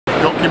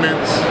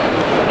documents,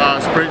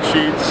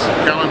 spreadsheets,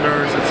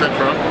 calendars, etc.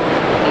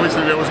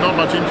 Obviously there was not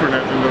much internet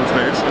in those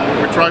days, and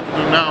what we try to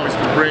do now is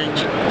to bring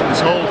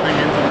this whole thing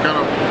into the kind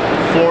of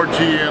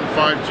 4G and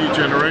 5G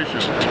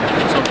generation.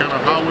 So kind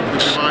of how would the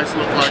device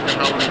look like and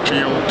how would it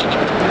feel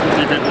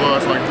if it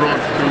was like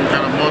brought to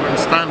kind of modern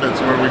standards,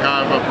 where we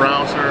have a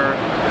browser,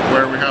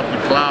 where we have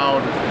the cloud,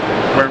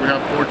 where we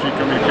have 4G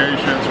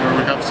communications, where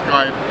we have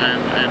Skype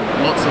and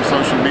lots of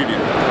social media.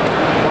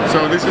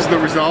 So this is the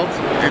result.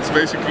 It's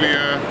basically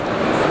a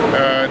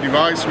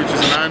device which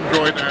is an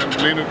Android and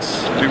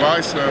Linux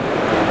device.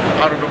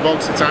 Out of the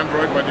box it's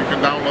Android, but you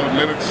can download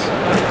Linux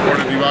for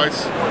the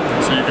device.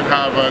 So you can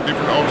have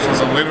different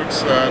options on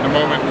Linux. At the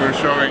moment we're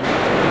showing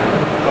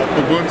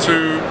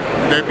Ubuntu,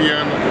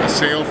 Debian,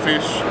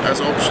 Sailfish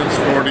as options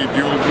for the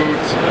dual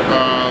boot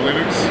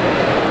Linux.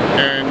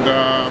 And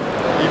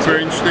it's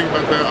very interesting,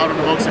 but the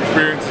out-of-the-box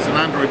experience is an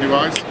Android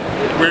device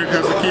where it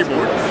has a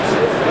keyboard.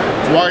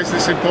 Why is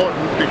this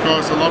important?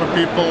 Because a lot of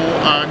people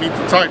need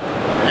to type,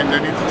 and they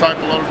need to type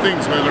a lot of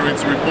things, whether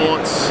it's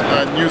reports,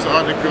 news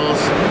articles,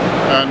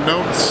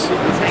 notes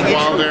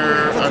while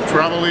they're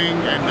traveling,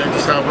 and they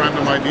just have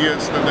random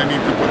ideas that they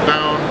need to put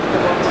down.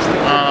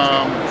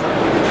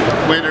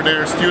 Whether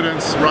they're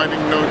students writing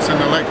notes in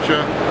a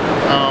lecture,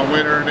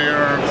 whether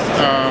they're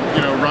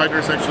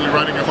writers actually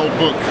writing a whole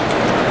book,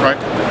 right?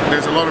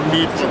 There's a lot of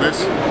need for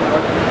this.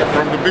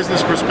 From the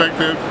business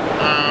perspective,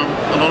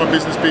 a lot of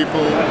business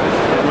people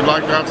would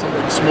like to have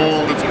something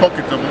small that's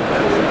pocketable,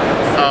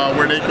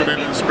 where they could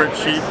enter a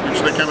spreadsheet,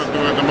 which they cannot do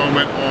at the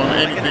moment on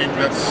anything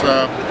that's,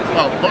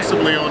 well,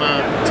 possibly on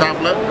a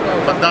tablet,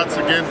 but that's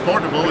again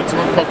portable, it's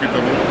not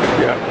pocketable.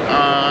 Yeah.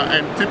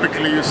 And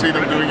typically you see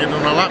them doing it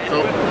on a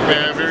laptop.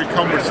 They're very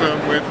cumbersome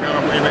with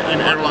in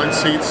airline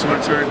seats, so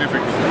it's very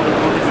difficult.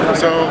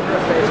 So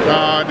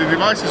the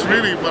device is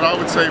really what I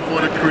would say for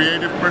the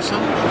creative person,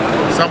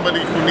 somebody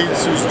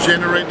who's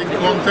generating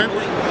content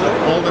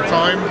all the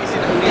time,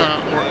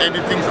 or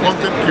editing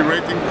content,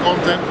 curating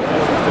content.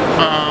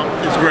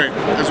 It's great.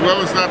 As well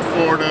as that,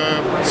 for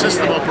the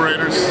system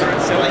operators,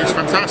 it's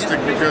fantastic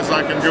because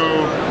I can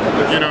go,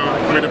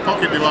 with a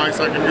pocket device,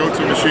 I can go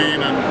to a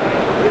machine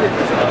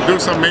and do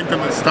some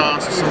maintenance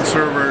tasks on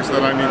servers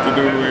that I need to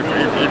do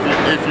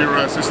if you're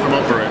a system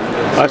operator.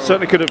 I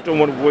certainly could have done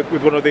one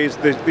with one of these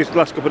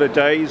last couple of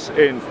days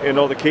in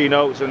all the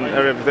keynotes and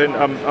everything.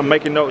 I'm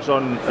making notes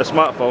on a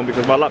smartphone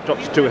because my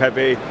laptop's too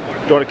heavy.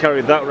 Don't want to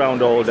carry that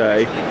around all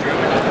day.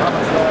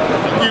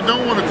 You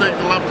don't want to take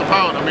the laptop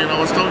out. I mean, I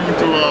was talking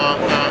to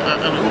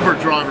an Uber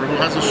driver who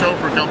has a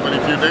chauffeur company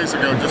a few days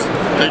ago, just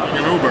taking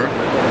an Uber,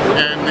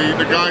 and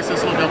the guy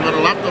says, look, I've got a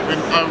laptop,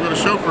 I've got a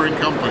chauffeuring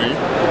company,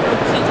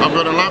 I've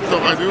got a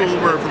laptop, I do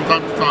Uber from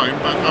time to time,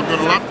 but I've got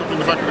a laptop in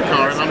the back of the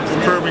car and I'm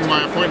confirming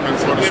my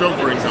appointments for the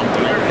chauffeuring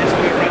company.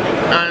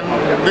 And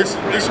this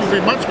will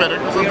be much better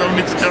because I don't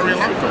need to carry a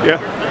laptop.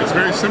 Yeah. It's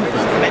very simple.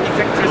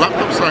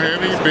 Laptops are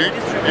heavy, big,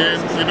 and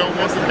you don't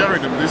want to carry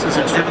them. This is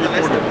extremely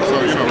portable. So,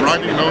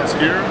 writing notes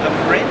here,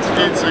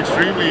 it's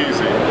extremely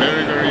easy,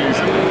 very, very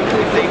easy.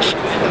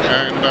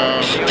 And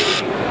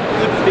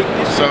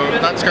so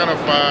that's kind of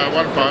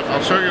one part.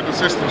 I'll show you the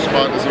systems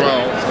part as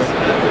well.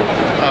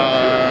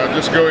 So,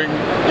 just going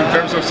in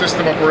terms of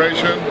system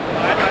operation,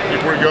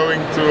 if we're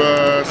going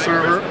to a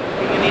server,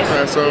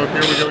 so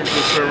here we're going to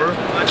a server,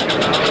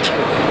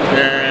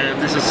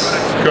 and this is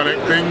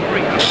connecting,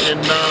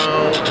 and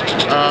now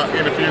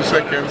in a few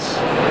seconds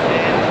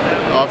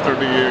after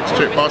the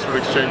password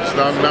exchange is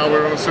done, now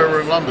we're on a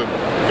server in London,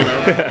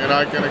 and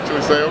I can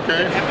actually say,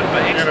 okay,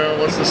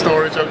 what's the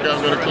storage? Okay,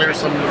 I'm going to clear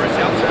some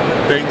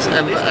things,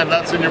 and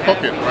that's in your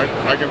pocket, right?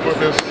 I can put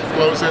this,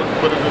 close it,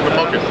 put it in the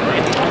pocket,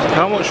 right?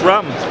 How much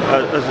RAM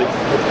has it?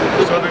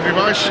 So the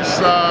device is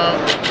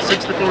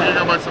 64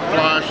 gigabytes of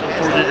flash and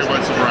 4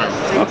 gigabytes of RAM.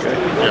 Okay.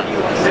 Yeah.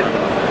 So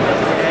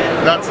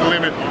that's the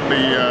limit on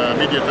the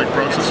MediaTek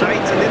processor.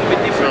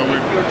 So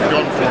we've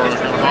gone for a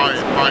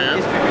high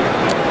end,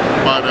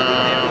 but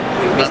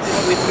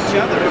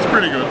it's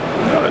pretty good.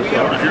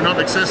 If you're not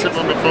excessive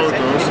on the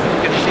photos,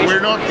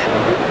 we're not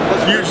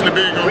hugely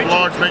big on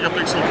large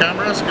megapixel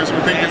cameras because we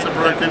think it's a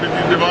productivity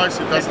device.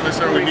 It doesn't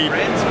necessarily need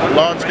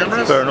large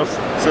cameras. Fair enough.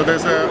 So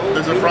there's a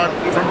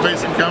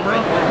front-facing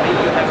camera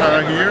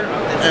here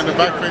and the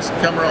back-facing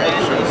camera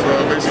option.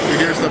 So basically,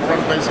 here's the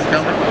front-facing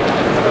camera.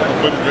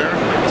 I'll put it there.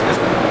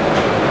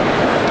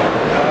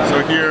 So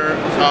here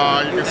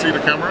you can see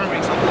the camera,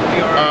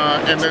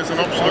 and there's an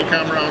optional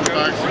camera on the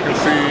back. So you can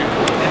see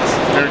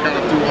there are kind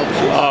of two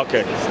options. Oh,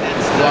 okay.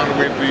 One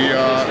with the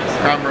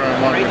camera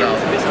and one without.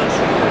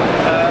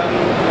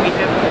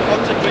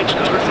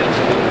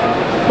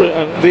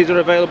 These are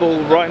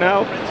available right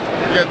now?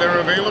 Yeah, they're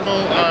available.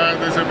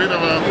 There's a bit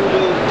of a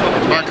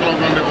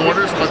backlog on the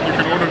orders, but you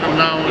can order them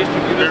now.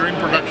 They're in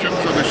production,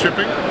 so they're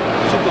shipping.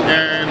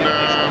 And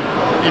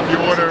if you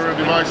order a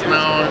device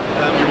now,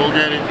 you will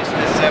get it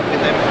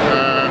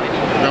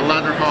the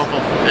latter half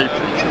of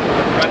April.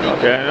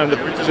 Okay, and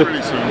which is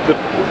pretty soon.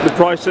 The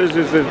prices,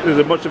 is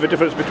there much of a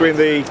difference between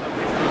the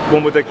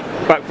one with the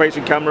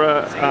back-facing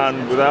camera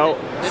and without?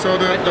 So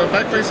the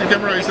back-facing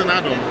camera is an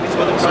add-on,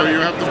 so you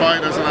have to buy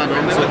it as an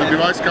add-on. So the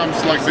device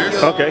comes like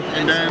this, okay,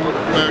 and then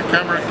the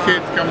camera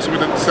kit comes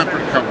with a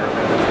separate cover.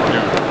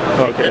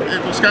 Yeah. Okay.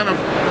 It was kind of,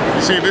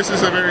 you see, this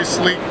is a very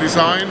sleek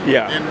design,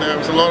 yeah, and there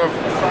was a lot of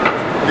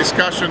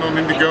discussion on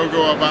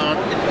Indiegogo about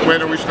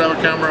whether we should have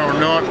a camera or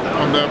not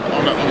on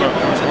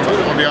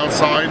the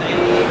outside,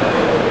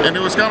 and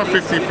it was kind of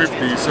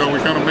 50-50. So we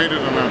kind of made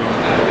it an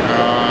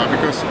add-on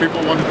because people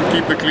wanted to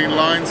keep the clean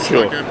lines,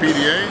 sure, like a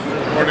PDA,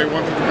 or they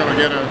wanted to kind of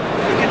get a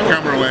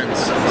camera lens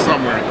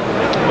somewhere.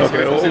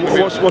 Okay.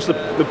 So what's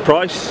the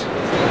price?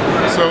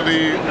 So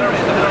the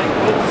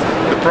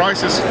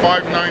price is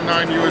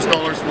 $599 US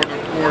for the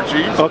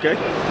 4G. Okay.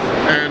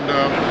 And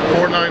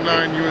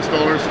 $499 US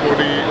for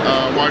the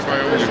Wi-Fi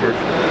only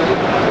version.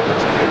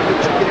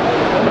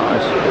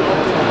 Nice.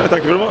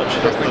 Thank you very much.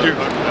 Thank you.